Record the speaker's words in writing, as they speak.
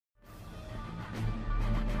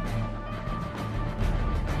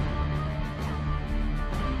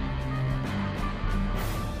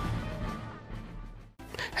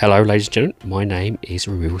Hello ladies and gentlemen, my name is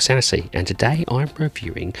RemovableSanity and today I'm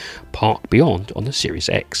reviewing Park Beyond on the Series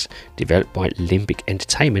X, developed by Limbic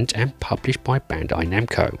Entertainment and published by Bandai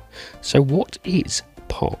Namco. So what is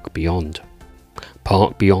Park Beyond?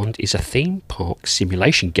 Park Beyond is a theme park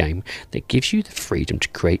simulation game that gives you the freedom to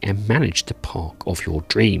create and manage the park of your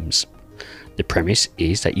dreams. The premise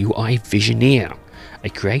is that you are a visioneer, a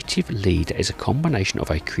creative lead that is a combination of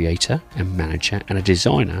a creator, a manager and a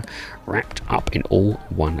designer wrapped up in all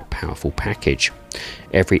one powerful package.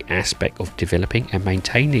 Every aspect of developing and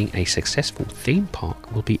maintaining a successful theme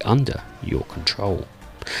park will be under your control.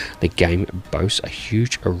 The game boasts a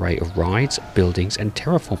huge array of rides, buildings and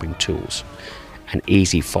terraforming tools, an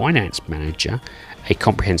easy finance manager, a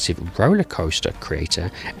comprehensive roller coaster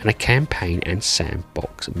creator and a campaign and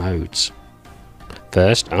sandbox modes.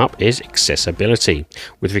 First up is accessibility.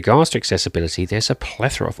 With regards to accessibility, there's a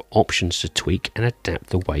plethora of options to tweak and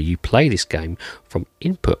adapt the way you play this game, from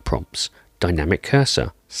input prompts, dynamic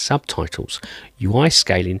cursor, subtitles, UI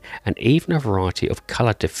scaling and even a variety of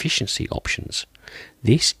color deficiency options.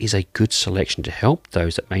 This is a good selection to help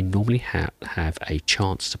those that may normally have a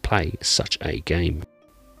chance to play such a game.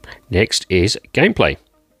 Next is gameplay.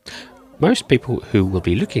 Most people who will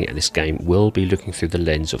be looking at this game will be looking through the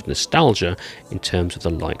lens of nostalgia in terms of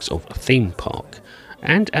the likes of a theme park,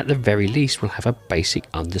 and at the very least will have a basic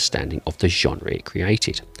understanding of the genre it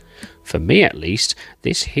created. For me at least,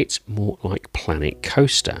 this hits more like Planet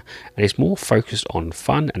Coaster and is more focused on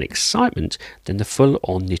fun and excitement than the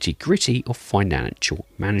full-on nitty-gritty of financial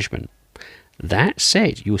management. That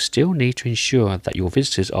said, you'll still need to ensure that your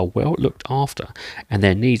visitors are well looked after and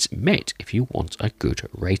their needs met if you want a good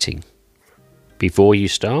rating. Before you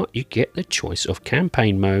start, you get the choice of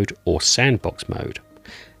campaign mode or sandbox mode.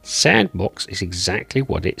 Sandbox is exactly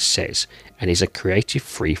what it says and is a creative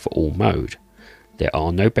free-for-all mode. There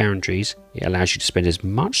are no boundaries. It allows you to spend as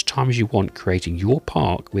much time as you want creating your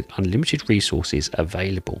park with unlimited resources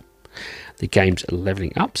available. The game's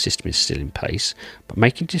leveling up system is still in place, but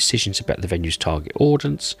making decisions about the venue's target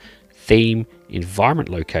audience, theme, environment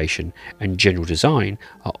location and general design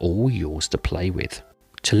are all yours to play with.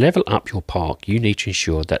 To level up your park, you need to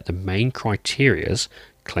ensure that the main criterias,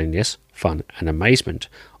 cleanliness, fun and amazement,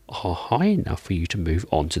 are high enough for you to move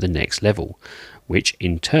on to the next level, which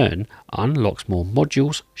in turn unlocks more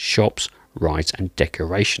modules, shops, rides and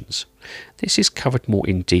decorations. This is covered more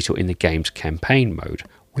in detail in the game's campaign mode,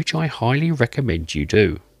 which I highly recommend you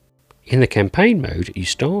do. In the campaign mode, you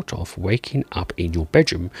start off waking up in your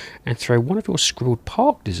bedroom and throw one of your scribbled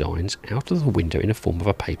park designs out of the window in the form of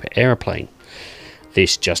a paper aeroplane.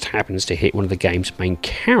 This just happens to hit one of the game's main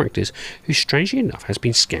characters, who strangely enough has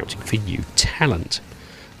been scouting for new talent.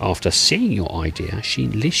 After seeing your idea, she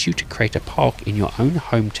enlists you to create a park in your own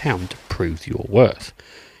hometown to prove your worth.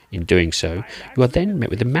 In doing so, you are then met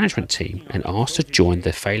with the management team and asked to join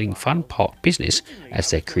the failing fun park business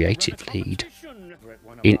as their creative lead.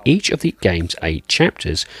 In each of the game's 8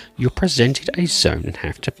 chapters, you're presented a zone and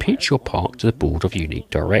have to pitch your park to the board of unique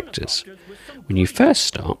directors. When you first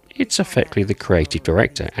start, it's effectively the creative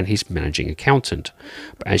director and his managing accountant,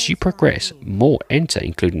 but as you progress, more enter,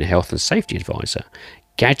 including a health and safety advisor,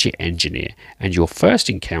 gadget engineer and your first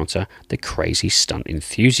encounter, the crazy stunt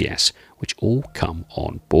enthusiast, which all come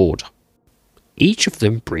on board. Each of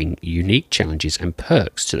them bring unique challenges and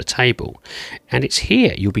perks to the table, and it's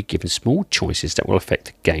here you'll be given small choices that will affect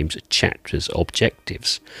the game's chapter's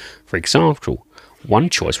objectives. For example, one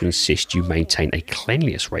choice will insist you maintain a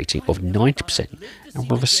cleanliness rating of 90% and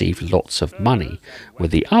will receive lots of money, where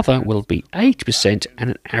the other will be 80%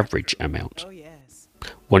 and an average amount.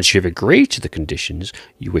 Once you've agreed to the conditions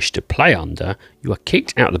you wish to play under, you are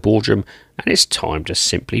kicked out of the boardroom and it's time to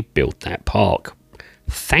simply build that park.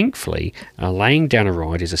 Thankfully, laying down a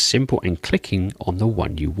ride is as simple as clicking on the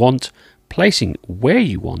one you want, placing where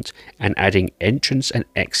you want and adding entrance and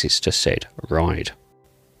exits to said ride.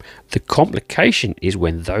 The complication is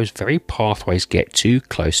when those very pathways get too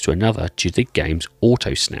close to another due to the game's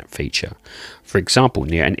auto snap feature, for example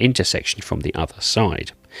near an intersection from the other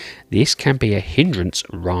side. This can be a hindrance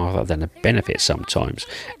rather than a benefit sometimes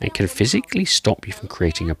and can physically stop you from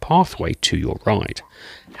creating a pathway to your ride.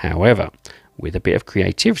 However, with a bit of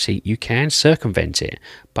creativity you can circumvent it,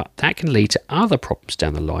 but that can lead to other problems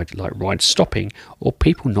down the line, like rides stopping or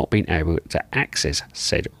people not being able to access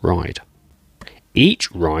said ride.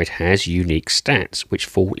 Each ride has unique stats which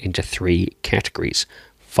fall into 3 categories: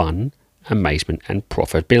 fun, amazement and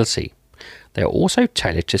profitability. They are also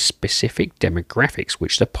tailored to specific demographics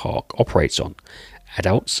which the park operates on: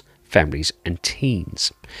 adults, families and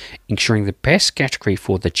teens. Ensuring the best category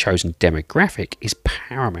for the chosen demographic is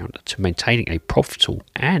paramount to maintaining a profitable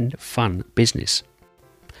and fun business.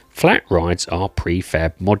 Flat rides are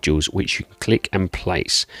prefab modules which you can click and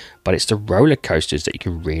place, but it's the roller coasters that you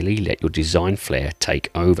can really let your design flair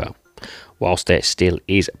take over. Whilst there still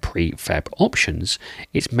is prefab options,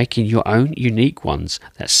 it's making your own unique ones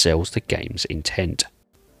that sells the game's intent.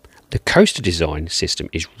 The coaster design system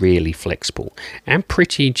is really flexible and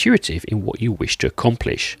pretty intuitive in what you wish to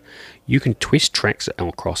accomplish. You can twist tracks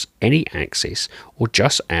across any axis or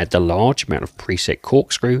just add the large amount of preset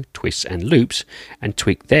corkscrew, twists and loops and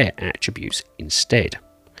tweak their attributes instead.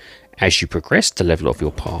 As you progress the level of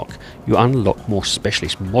your park, you unlock more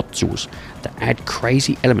specialist modules that add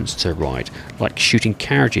crazy elements to the ride, like shooting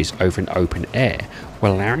carriages over an open air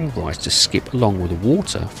while allowing rides to skip along with the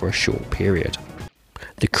water for a short period.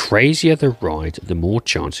 The crazier the ride, the more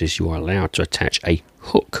chances you are allowed to attach a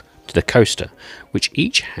hook to the coaster, which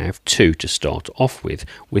each have 2 to start off with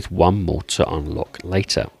 1 more to unlock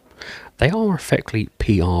later. They are effectively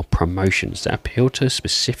PR promotions that appeal to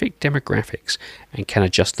specific demographics and can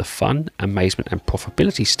adjust the fun, amazement and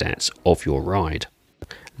profitability stats of your ride.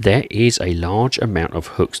 There is a large amount of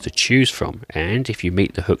hooks to choose from, and if you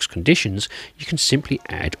meet the hook's conditions, you can simply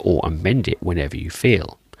add or amend it whenever you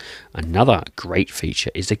feel. Another great feature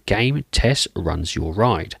is the game test runs your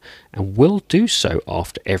ride and will do so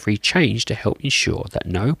after every change to help ensure that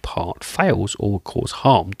no part fails or will cause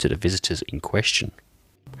harm to the visitors in question.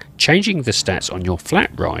 Changing the stats on your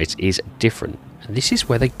flat rides is different, and this is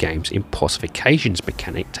where the game's impossifications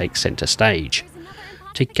mechanic takes centre stage.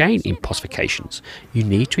 To gain impossifications, you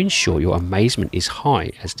need to ensure your amazement is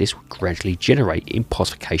high, as this will gradually generate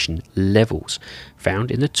impossification levels found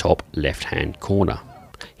in the top left hand corner.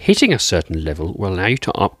 Hitting a certain level will allow you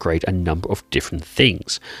to upgrade a number of different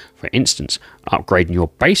things. For instance, upgrading your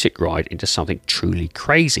basic ride into something truly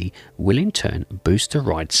crazy will in turn boost the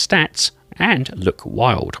ride's stats and look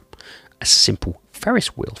wild. A simple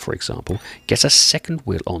Ferris wheel, for example, gets a second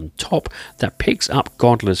wheel on top that picks up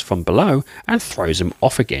gondolas from below and throws them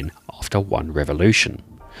off again after 1 revolution.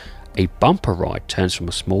 A bumper ride turns from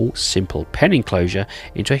a small, simple pen enclosure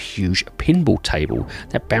into a huge pinball table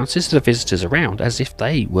that bounces the visitors around as if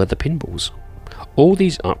they were the pinballs. All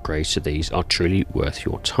these upgrades to these are truly worth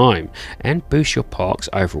your time and boost your park's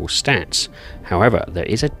overall stats. However, there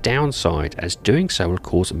is a downside, as doing so will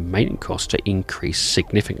cause maintenance costs to increase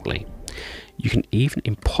significantly. You can even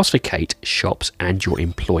impossificate shops and your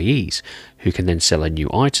employees, who can then sell a new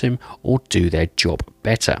item or do their job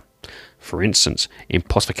better. For instance,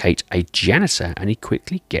 impossificate a janitor and he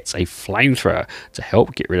quickly gets a flamethrower to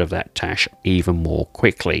help get rid of that tash even more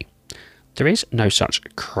quickly. There is no such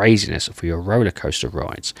craziness for your roller coaster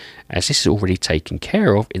rides, as this is already taken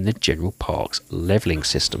care of in the general park's leveling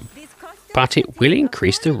system. But it will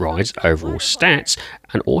increase the ride's overall stats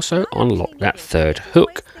and also unlock that third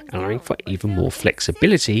hook, allowing for even more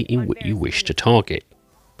flexibility in what you wish to target.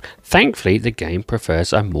 Thankfully, the game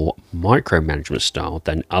prefers a more micromanagement style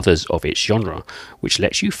than others of its genre, which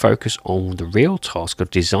lets you focus on the real task of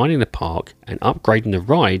designing the park and upgrading the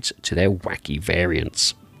rides to their wacky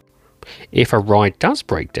variants. If a ride does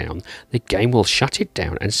break down, the game will shut it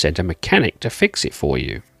down and send a mechanic to fix it for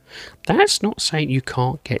you. That's not saying you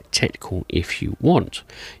can't get technical if you want.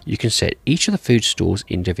 You can set each of the food stores'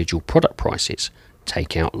 individual product prices,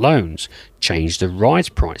 take out loans, change the ride's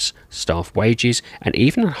price, staff wages, and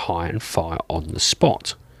even hire and fire on the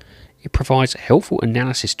spot. It provides helpful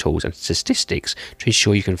analysis tools and statistics to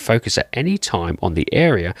ensure you can focus at any time on the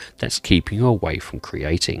area that's keeping you away from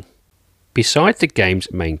creating. Besides the game's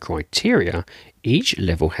main criteria, each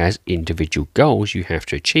level has individual goals you have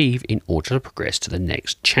to achieve in order to progress to the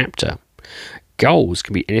next chapter. Goals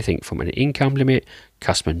can be anything from an income limit,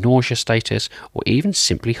 customer nausea status, or even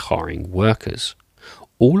simply hiring workers.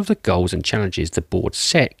 All of the goals and challenges the board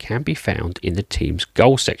set can be found in the team's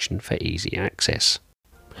goal section for easy access.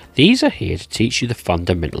 These are here to teach you the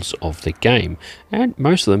fundamentals of the game, and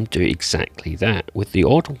most of them do exactly that, with the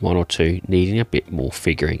odd one or two needing a bit more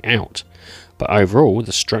figuring out. But overall,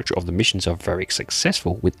 the structure of the missions are very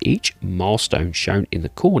successful, with each milestone shown in the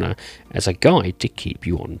corner as a guide to keep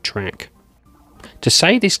you on track. To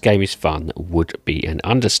say this game is fun would be an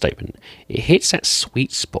understatement. It hits that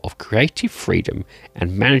sweet spot of creative freedom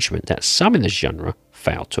and management that some in the genre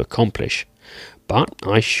fail to accomplish. But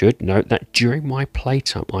I should note that during my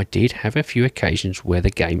playtime I did have a few occasions where the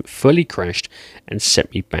game fully crashed and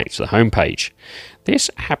sent me back to the homepage. This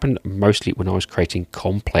happened mostly when I was creating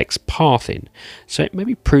complex pathing, so it may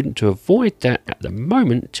be prudent to avoid that at the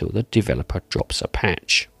moment till the developer drops a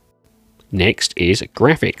patch. Next is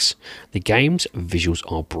graphics. The game's visuals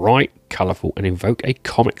are bright, colourful and invoke a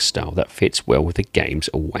comic style that fits well with the game's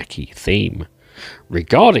wacky theme.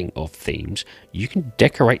 Regarding of themes, you can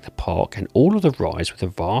decorate the park and all of the rides with a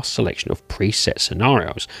vast selection of preset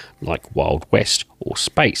scenarios like Wild West or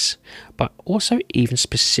Space, but also even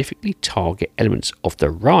specifically target elements of the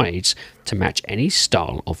rides to match any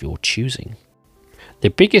style of your choosing. The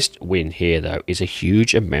biggest win here though is a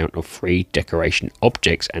huge amount of free decoration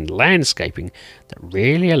objects and landscaping that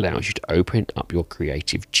really allows you to open up your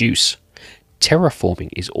creative juice. Terraforming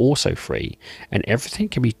is also free, and everything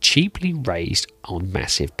can be cheaply raised on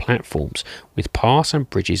massive platforms with paths and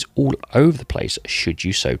bridges all over the place should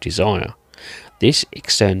you so desire. This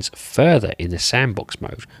extends further in the sandbox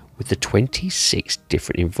mode with the 26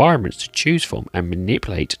 different environments to choose from and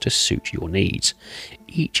manipulate to suit your needs,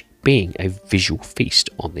 each being a visual feast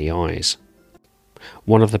on the eyes.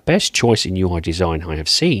 One of the best choice in UI design I have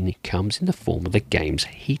seen comes in the form of the game's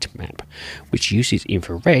heat map, which uses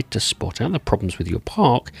infrared to spot out the problems with your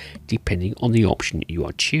park depending on the option you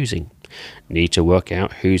are choosing. Need to work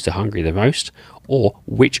out who's the hungry the most, or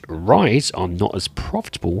which rides are not as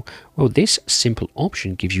profitable? Well, this simple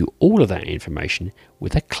option gives you all of that information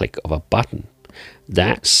with a click of a button.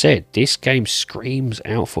 That said, this game screams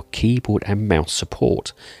out for keyboard and mouse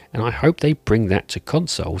support, and I hope they bring that to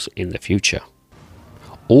consoles in the future.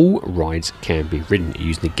 All rides can be ridden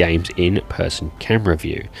using the game's in-person camera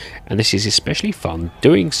view, and this is especially fun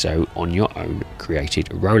doing so on your own created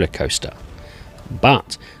roller coaster.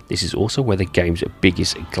 But this is also where the game's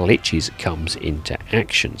biggest glitches comes into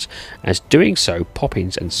actions, as doing so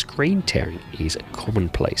pop-ins and screen tearing is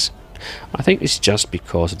commonplace. I think it's just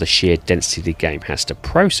because of the sheer density the game has to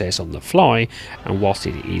process on the fly, and whilst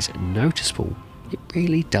it is noticeable, it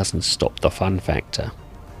really doesn't stop the fun factor.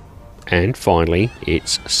 And finally,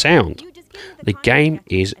 it's sound. The game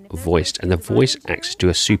is voiced, and the voice actors do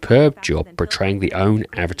a superb job portraying their own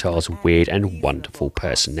avatar's weird and wonderful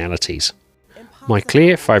personalities. My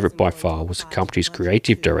clear favourite by far was the company's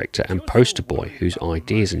creative director and poster boy, whose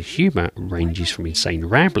ideas and humour ranges from insane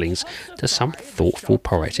ramblings to some thoughtful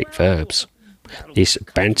poetic verbs. This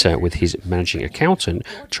banter with his managing accountant,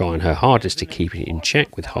 trying her hardest to keep it in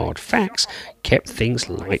check with hard facts, kept things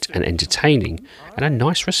light and entertaining, and a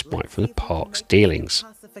nice respite from the park's dealings.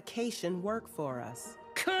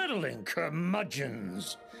 Curdling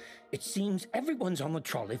curmudgeons! It seems everyone's on the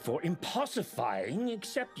trolley for impossifying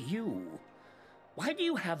except you. Why do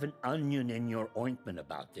you have an onion in your ointment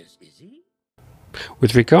about this, Izzy?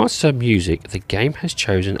 With regards to music, the game has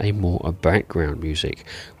chosen a more background music,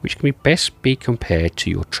 which can best be compared to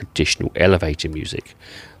your traditional elevator music.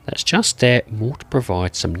 That's just there more to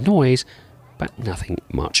provide some noise, but nothing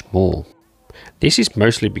much more. This is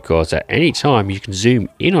mostly because at any time you can zoom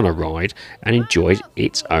in on a ride and enjoy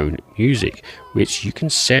its own music, which you can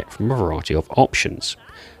set from a variety of options.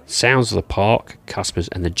 Sounds of the park, customers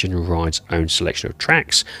and the general ride's own selection of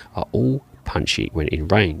tracks are all punchy when in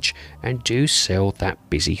range, and do sell that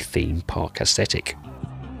busy theme park aesthetic.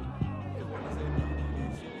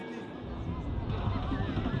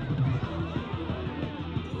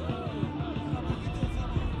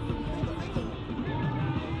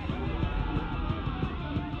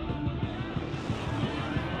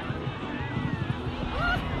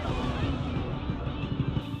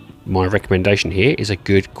 My recommendation here is a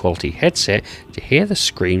good quality headset to hear the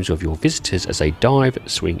screams of your visitors as they dive,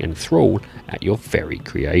 swing and thrall at your very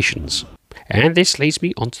creations. And this leads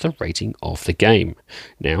me onto the rating of the game.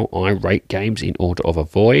 Now I rate games in order of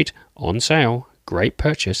avoid, on sale, great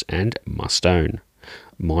purchase and must own.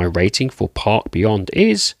 My rating for Park Beyond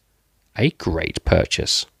is a great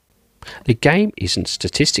purchase. The game isn't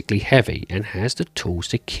statistically heavy and has the tools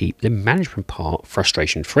to keep the management part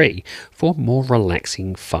frustration free for a more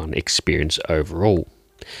relaxing fun experience overall.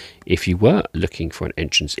 If you were looking for an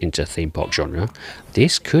entrance into theme park genre,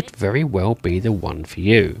 this could very well be the one for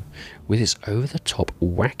you, with its over-the-top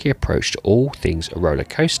wacky approach to all things a roller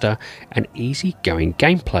coaster and easy-going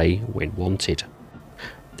gameplay when wanted.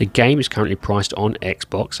 The game is currently priced on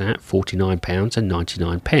Xbox at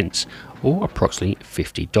 £49.99, or approximately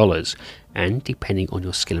 $50, and depending on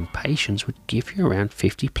your skill and patience would give you around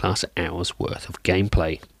 50 plus hours worth of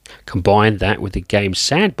gameplay. Combine that with the game's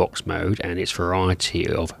sandbox mode and its variety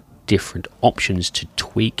of different options to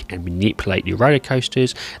tweak and manipulate the roller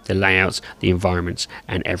coasters, the layouts, the environments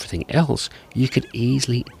and everything else, you could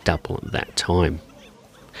easily double that time.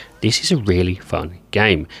 This is a really fun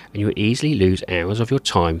game, and you'll easily lose hours of your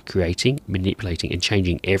time creating, manipulating and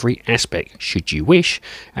changing every aspect should you wish,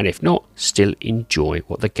 and if not, still enjoy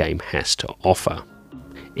what the game has to offer.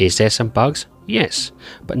 Is there some bugs? Yes,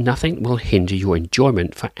 but nothing will hinder your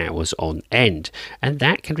enjoyment for hours on end, and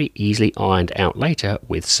that can be easily ironed out later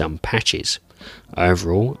with some patches.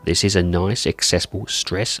 Overall, this is a nice, accessible,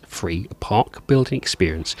 stress-free park building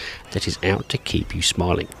experience that is out to keep you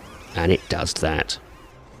smiling, and it does that.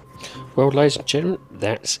 Well, ladies and gentlemen,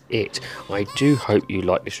 that's it. I do hope you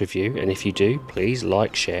like this review, and if you do, please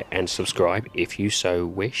like, share and subscribe if you so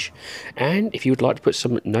wish. And if you would like to put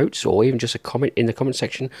some notes or even just a comment in the comment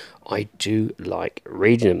section, I do like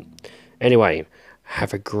reading them. Anyway,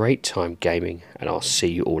 have a great time gaming, and I'll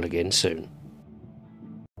see you all again soon.